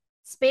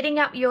Speeding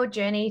Up Your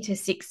Journey to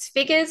Six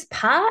Figures,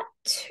 Part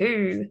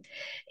 2.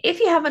 If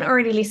you haven't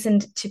already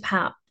listened to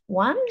Part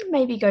 1,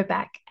 maybe go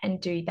back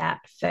and do that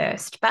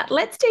first. But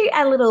let's do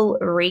a little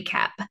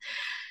recap.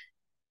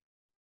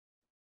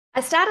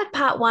 I started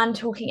Part 1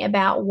 talking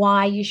about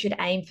why you should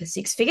aim for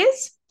six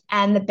figures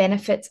and the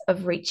benefits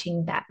of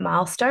reaching that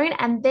milestone.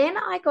 And then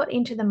I got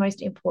into the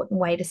most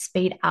important way to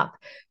speed up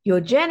your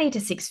journey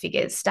to six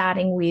figures,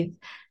 starting with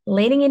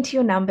leaning into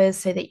your numbers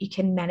so that you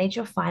can manage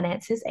your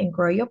finances and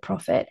grow your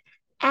profit,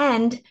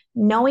 and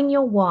knowing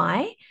your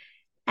why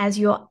as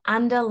your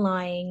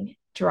underlying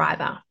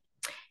driver.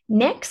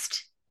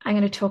 Next, I'm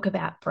going to talk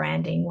about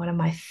branding, one of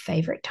my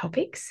favorite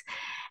topics.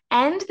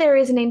 And there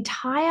is an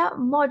entire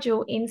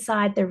module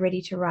inside the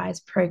Ready to Rise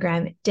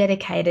program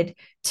dedicated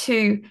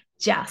to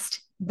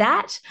just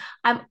that.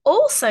 I'm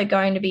also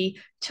going to be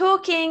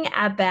talking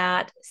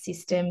about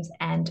systems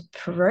and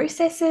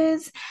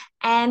processes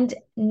and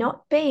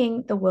not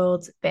being the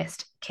world's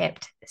best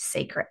kept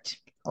secret.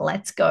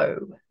 Let's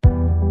go.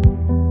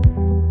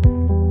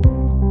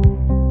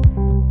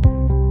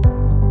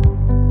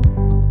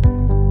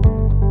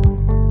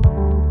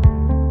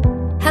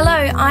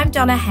 Hello, I'm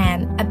Donna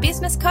Han, a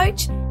business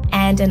coach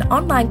and an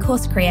online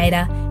course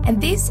creator,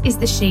 and this is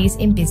the She's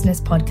in Business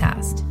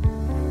podcast.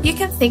 You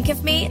can think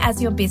of me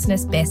as your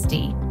business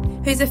bestie,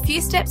 who's a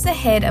few steps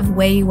ahead of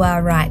where you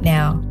are right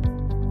now.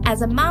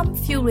 As a mum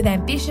fueled with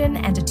ambition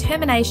and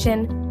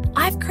determination,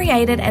 I've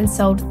created and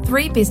sold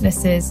 3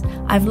 businesses.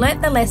 I've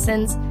learnt the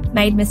lessons,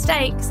 made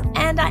mistakes,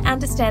 and I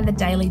understand the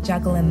daily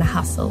juggle and the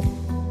hustle.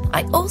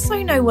 I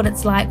also know what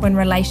it's like when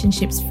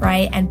relationships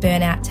fray and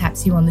burnout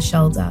taps you on the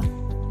shoulder.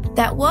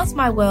 That was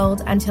my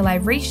world until I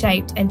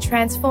reshaped and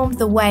transformed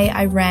the way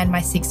I ran my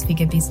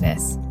 6-figure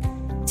business.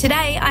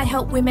 Today, I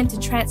help women to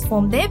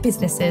transform their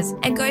businesses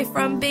and go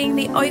from being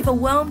the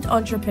overwhelmed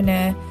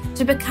entrepreneur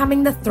to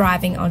becoming the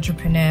thriving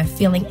entrepreneur,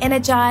 feeling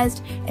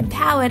energized,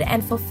 empowered,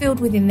 and fulfilled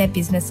within their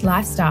business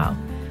lifestyle.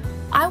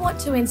 I want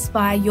to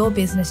inspire your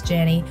business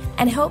journey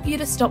and help you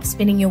to stop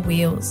spinning your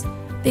wheels,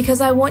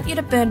 because I want you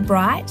to burn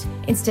bright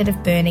instead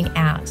of burning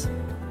out.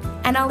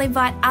 And I'll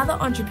invite other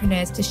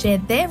entrepreneurs to share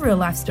their real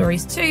life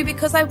stories too,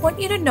 because I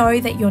want you to know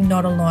that you're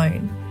not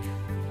alone.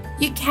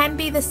 You can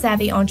be the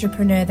savvy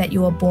entrepreneur that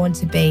you were born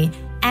to be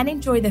and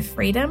enjoy the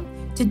freedom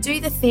to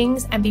do the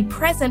things and be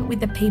present with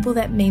the people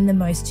that mean the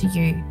most to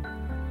you.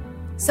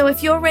 So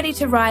if you're ready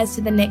to rise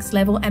to the next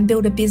level and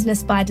build a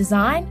business by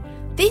design,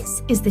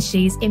 this is the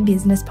She's in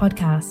Business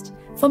podcast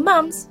for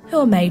mums who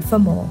are made for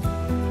more.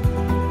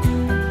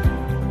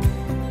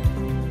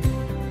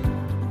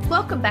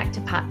 Welcome back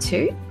to Part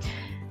 2.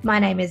 My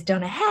name is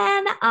Donna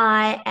Han.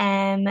 I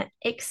am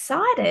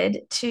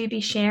excited to be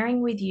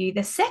sharing with you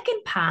the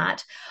second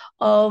part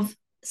of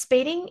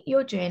speeding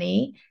your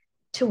journey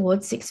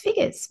towards six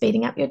figures,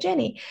 speeding up your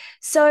journey.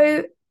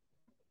 So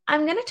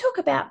I'm going to talk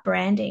about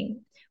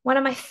branding, one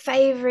of my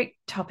favorite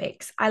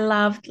topics. I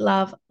love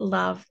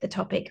the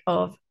topic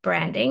of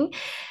branding.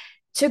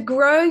 To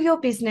grow your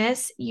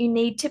business, you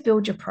need to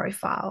build your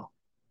profile.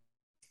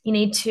 You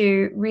need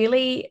to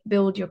really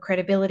build your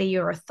credibility,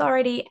 your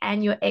authority,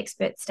 and your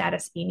expert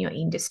status in your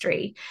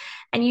industry.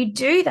 And you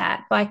do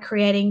that by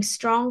creating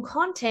strong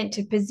content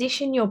to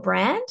position your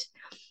brand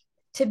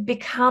to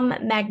become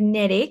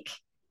magnetic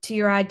to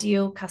your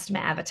ideal customer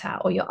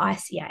avatar, or your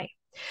ICA.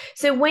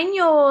 So when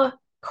you're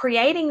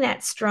creating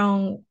that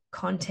strong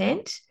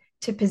content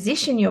to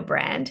position your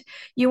brand,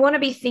 you want to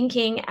be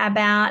thinking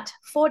about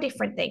 4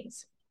 different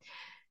things.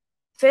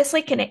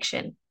 Firstly,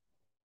 connection.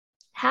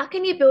 How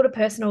can you build a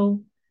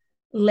personal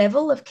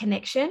level of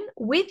connection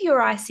with your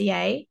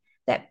ICA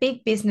that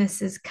big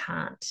businesses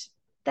can't?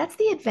 That's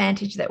the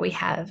advantage that we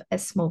have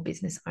as small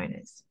business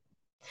owners.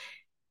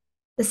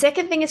 The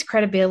second thing is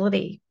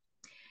credibility.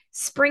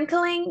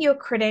 Sprinkling your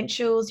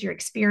credentials, your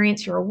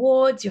experience, your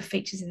awards, your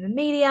features in the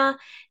media,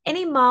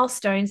 any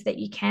milestones that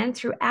you can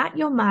throughout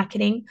your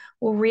marketing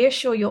will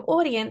reassure your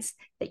audience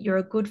that you're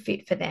a good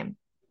fit for them.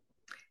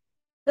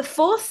 The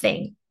fourth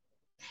thing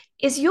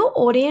is your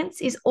audience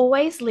is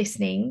always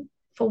listening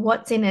for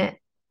what's in it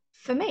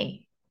for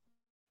me.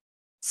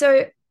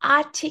 So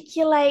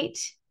articulate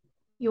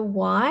your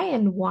why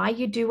and why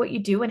you do what you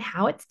do and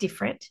how it's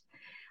different.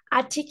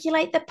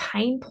 Articulate the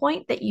pain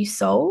point that you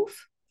solve.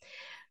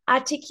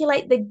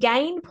 Articulate the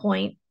gain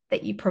point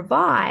that you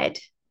provide,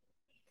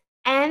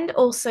 and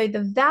also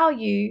the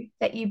value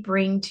that you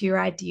bring to your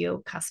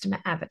ideal customer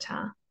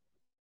avatar.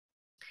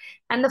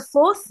 And the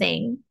fourth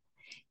thing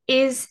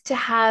is to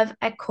have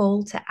a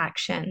call to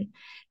action.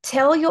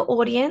 Tell your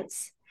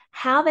audience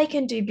how they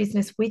can do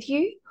business with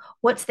you.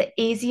 What's the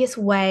easiest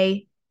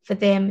way for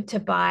them to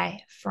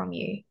buy from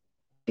you?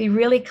 Be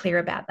really clear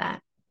about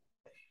that.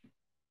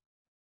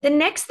 The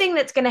next thing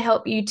that's going to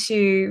help you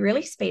to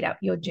really speed up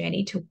your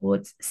journey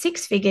towards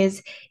 6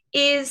 figures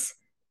is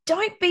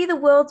don't be the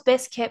world's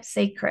best kept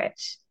secret.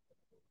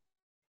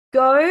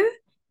 Go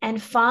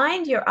and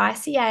find your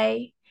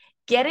ICA,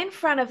 get in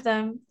front of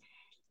them,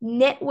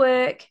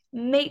 network,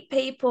 meet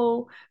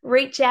people,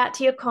 reach out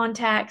to your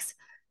contacts,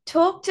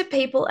 Talk to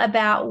people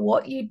about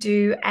what you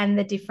do and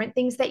the different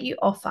things that you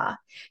offer.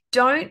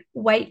 Don't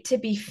wait to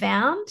be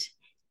found.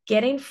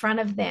 Get in front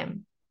of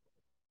them.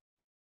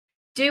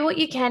 Do what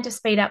you can to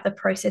speed up the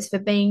process for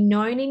being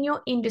known in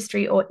your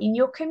industry or in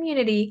your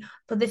community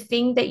for the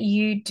thing that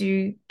you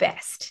do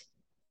best.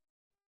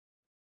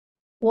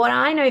 What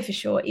I know for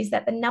sure is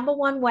that the number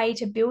one way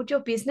to build your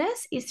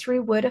business is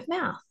through word of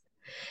mouth.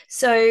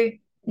 So,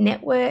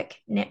 network,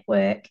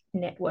 network,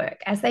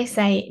 network. As they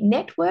say,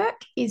 network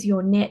is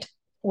your net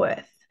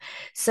worth.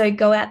 So,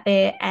 go out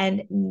there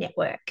and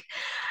network.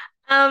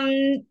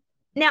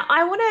 Now,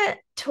 I want to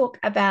talk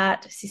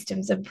about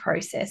systems and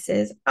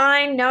processes.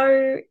 I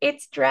know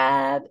it's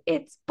drab,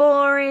 it's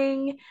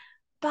boring,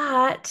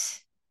 but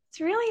it's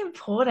really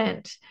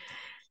important.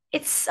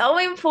 It's so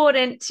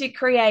important to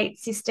create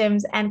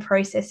systems and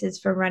processes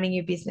for running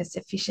your business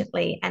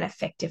efficiently and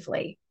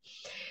effectively.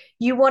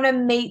 You want to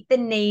meet the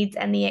needs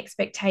and the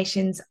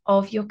expectations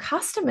of your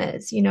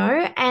customers,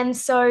 And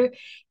so,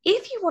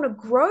 if you want to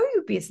grow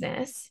your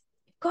business,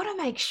 you've got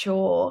to make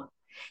sure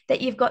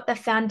that you've got the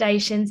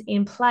foundations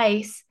in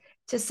place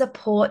to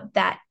support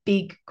that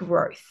big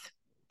growth.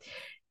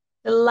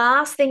 The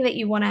last thing that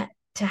you want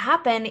to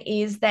happen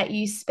is that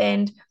you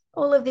spend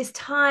all of this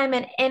time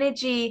and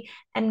energy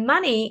and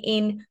money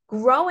in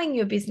growing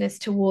your business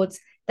towards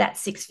that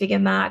six-figure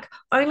mark,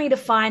 only to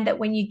find that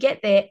when you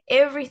get there,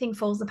 everything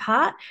falls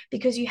apart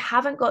because you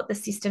haven't got the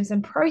systems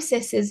and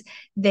processes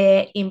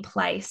there in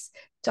place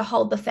to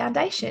hold the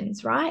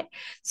foundations, right?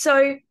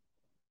 So,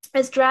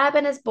 as drab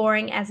and as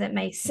boring as it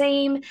may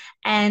seem,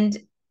 and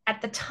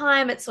at the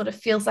time it sort of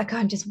feels like, oh,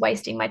 I'm just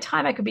wasting my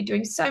time, I could be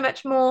doing so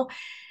much more.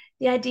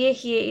 The idea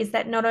here is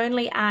that not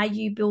only are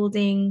you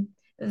building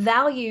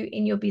value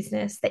in your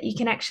business that you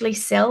can actually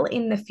sell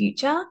in the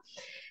future,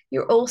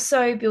 you're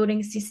also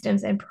building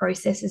systems and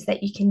processes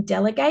that you can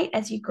delegate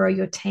as you grow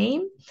your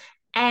team.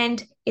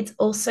 And it's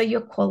also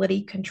your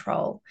quality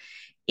control.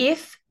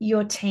 If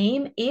your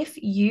team,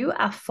 if you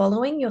are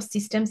following your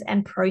systems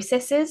and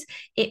processes,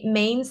 it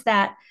means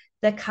that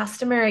the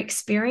customer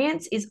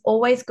experience is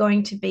always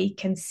going to be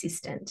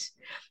consistent.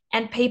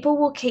 And people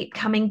will keep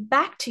coming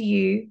back to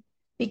you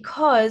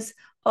because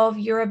of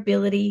your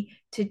ability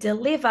to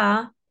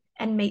deliver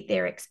and meet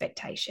their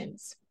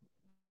expectations.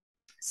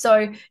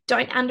 So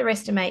don't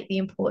underestimate the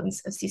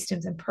importance of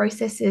systems and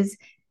processes.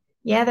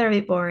 Yeah, they're a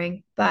bit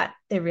boring, but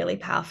they're really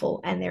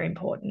powerful and they're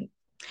important.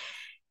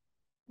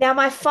 Now,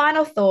 my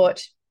final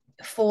thought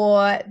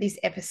for this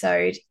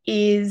episode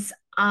is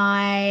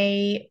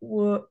I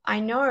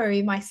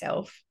know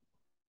myself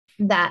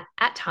that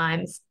at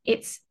times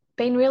it's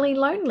been really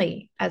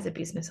lonely as a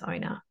business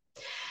owner.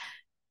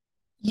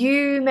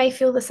 You may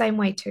feel the same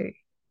way too.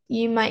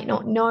 You might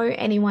not know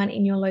anyone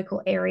in your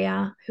local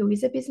area who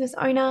is a business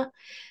owner.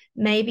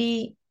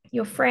 Maybe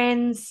your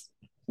friends,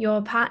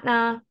 your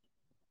partner,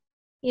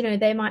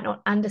 they might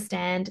not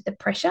understand the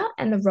pressure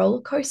and the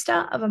roller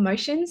coaster of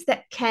emotions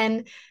that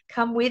can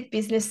come with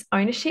business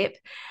ownership.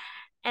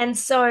 And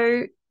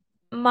so,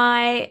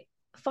 my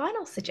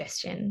final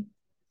suggestion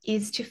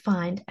is to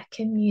find a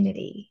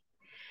community.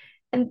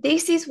 And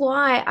this is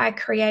why I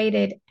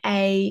created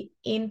a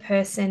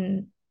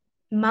in-person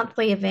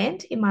monthly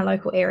event in my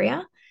local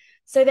area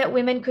so that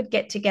women could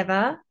get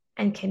together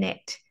and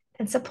connect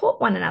and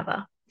support one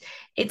another.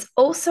 It's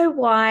also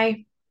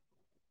why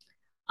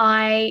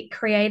I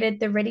created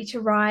the Ready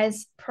to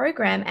Rise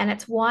program, and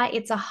it's why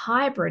it's a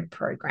hybrid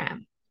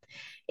program.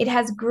 It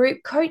has group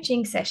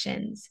coaching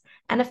sessions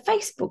and a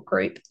Facebook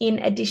group in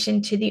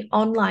addition to the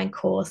online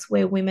course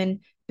where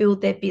women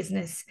build their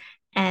business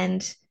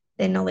and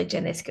their knowledge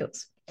and their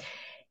skills.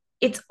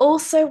 It's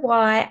also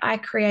why I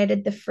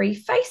created the free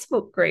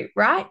Facebook group,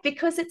 right?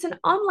 Because it's an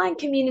online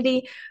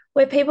community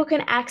where people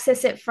can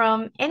access it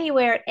from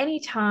anywhere at any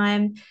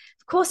time.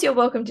 Of course, you're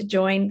welcome to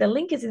join. The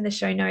link is in the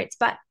show notes,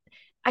 but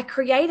I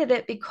created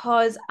it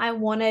because I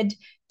wanted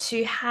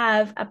to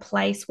have a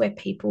place where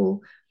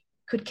people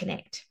could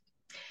connect.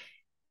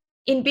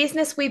 In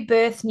business, we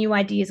birth new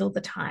ideas all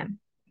the time.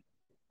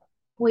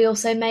 We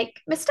also make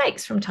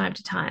mistakes from time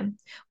to time.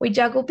 We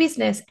juggle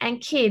business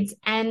and kids,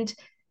 and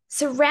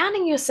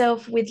surrounding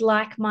yourself with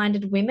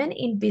like-minded women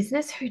in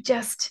business who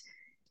just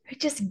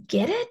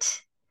get it.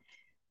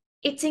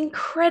 It's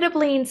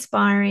incredibly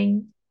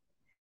inspiring.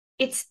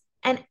 It's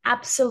an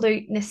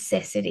absolute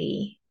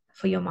necessity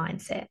for your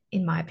mindset,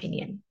 in my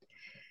opinion.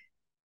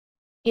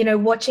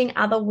 Watching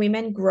other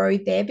women grow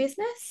their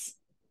business,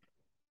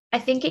 I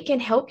think it can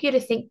help you to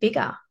think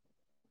bigger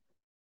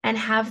and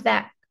have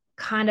that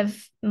kind of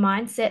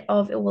mindset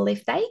of, well,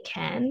 if they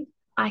can,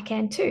 I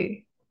can too.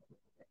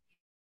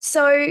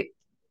 So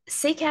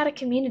seek out a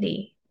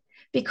community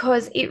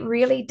because it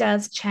really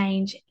does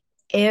change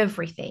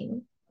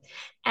everything.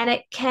 And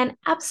it can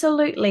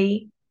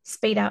absolutely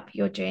speed up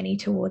your journey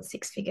towards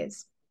six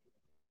figures.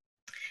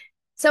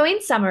 So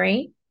in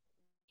summary,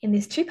 in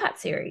this two-part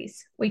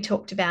series, we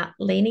talked about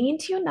leaning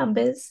into your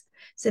numbers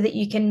so that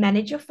you can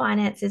manage your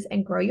finances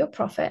and grow your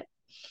profit.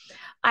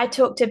 I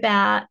talked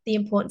about the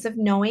importance of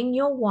knowing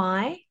your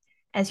why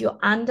as your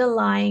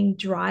underlying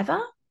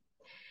driver.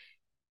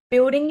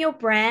 building your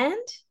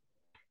brand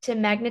to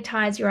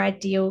magnetize your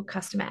ideal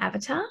customer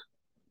avatar.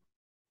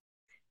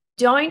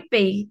 Don't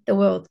be the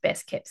world's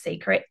best kept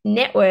secret.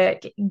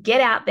 Network,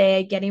 get out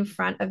there, get in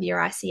front of your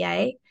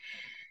ICA,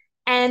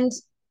 and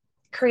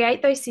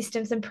create those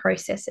systems and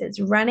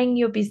processes. Running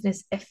your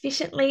business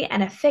efficiently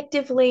and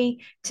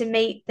effectively to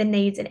meet the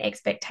needs and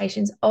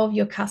expectations of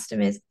your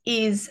customers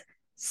is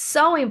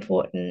so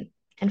important.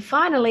 And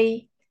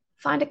finally,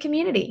 find a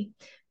community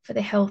for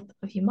the health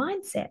of your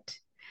mindset.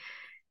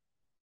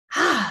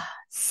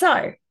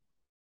 So,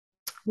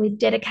 with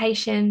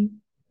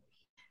dedication,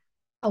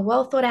 a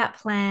well thought out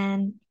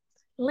plan,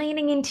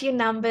 leaning into your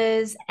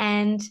numbers,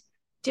 and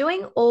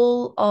doing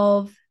all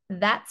of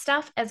that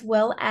stuff, as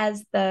well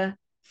as the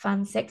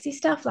fun, sexy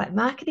stuff like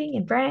marketing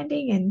and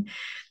branding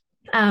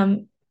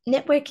and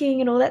networking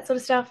and all that sort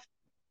of stuff,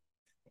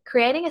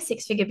 creating a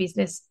six-figure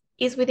business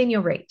is within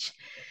your reach.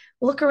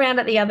 Look around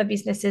at the other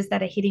businesses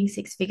that are hitting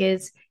six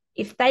figures.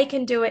 If they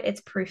can do it,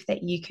 it's proof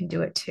that you can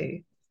do it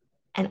too.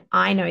 And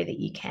I know that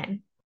you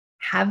can.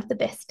 Have the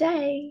best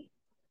day.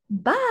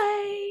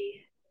 Bye.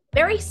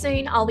 Very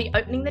soon, I'll be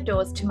opening the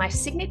doors to my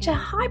signature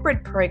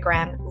hybrid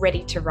program,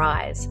 Ready to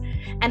Rise,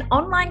 an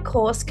online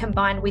course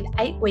combined with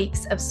 8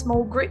 weeks of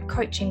small group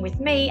coaching with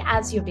me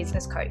as your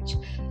business coach,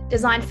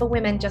 designed for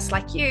women just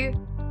like you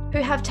who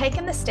have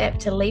taken the step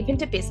to leap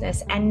into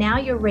business, and now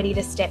you're ready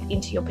to step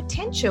into your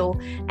potential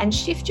and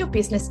shift your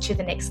business to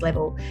the next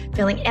level,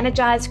 feeling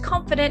energized,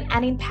 confident,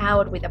 and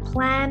empowered with a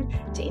plan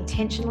to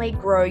intentionally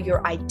grow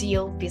your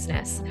ideal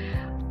business.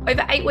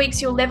 Over 8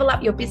 weeks, you'll level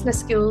up your business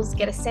skills,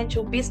 get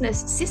essential business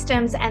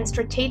systems and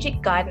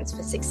strategic guidance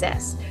for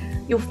success.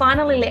 You'll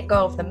finally let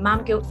go of the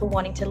mum guilt for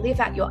wanting to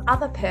live out your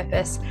other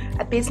purpose,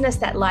 a business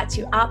that lights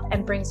you up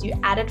and brings you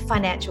added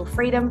financial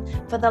freedom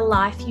for the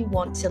life you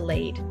want to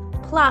lead.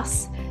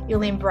 Plus,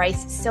 you'll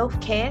embrace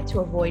self-care to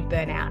avoid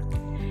burnout.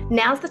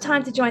 Now's the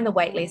time to join the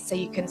waitlist so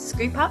you can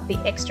scoop up the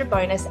extra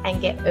bonus and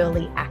get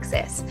early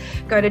access.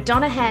 Go to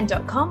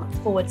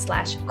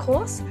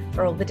donnahan.com/course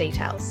for all the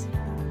details.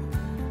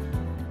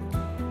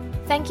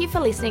 Thank you for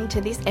listening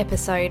to this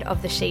episode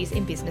of the She's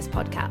in Business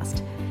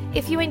podcast.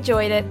 If you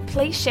enjoyed it,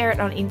 please share it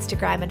on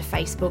Instagram and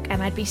Facebook,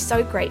 and I'd be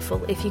so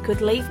grateful if you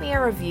could leave me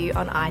a review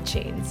on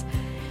iTunes.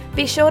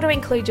 Be sure to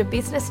include your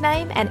business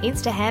name and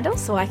Insta handle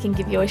so I can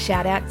give you a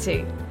shout out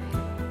too.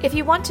 If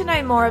you want to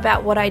know more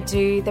about what I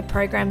do, the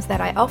programs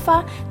that I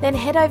offer, then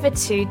head over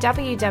to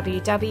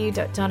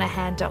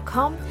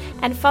www.donnahan.com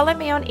and follow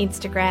me on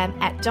Instagram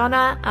at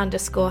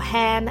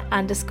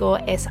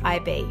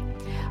Donna_Han_SIB.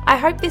 I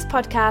hope this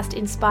podcast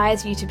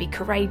inspires you to be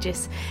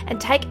courageous and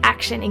take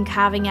action in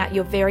carving out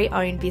your very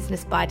own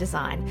business by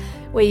design,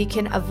 where you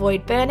can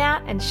avoid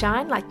burnout and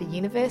shine like the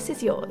universe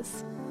is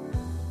yours.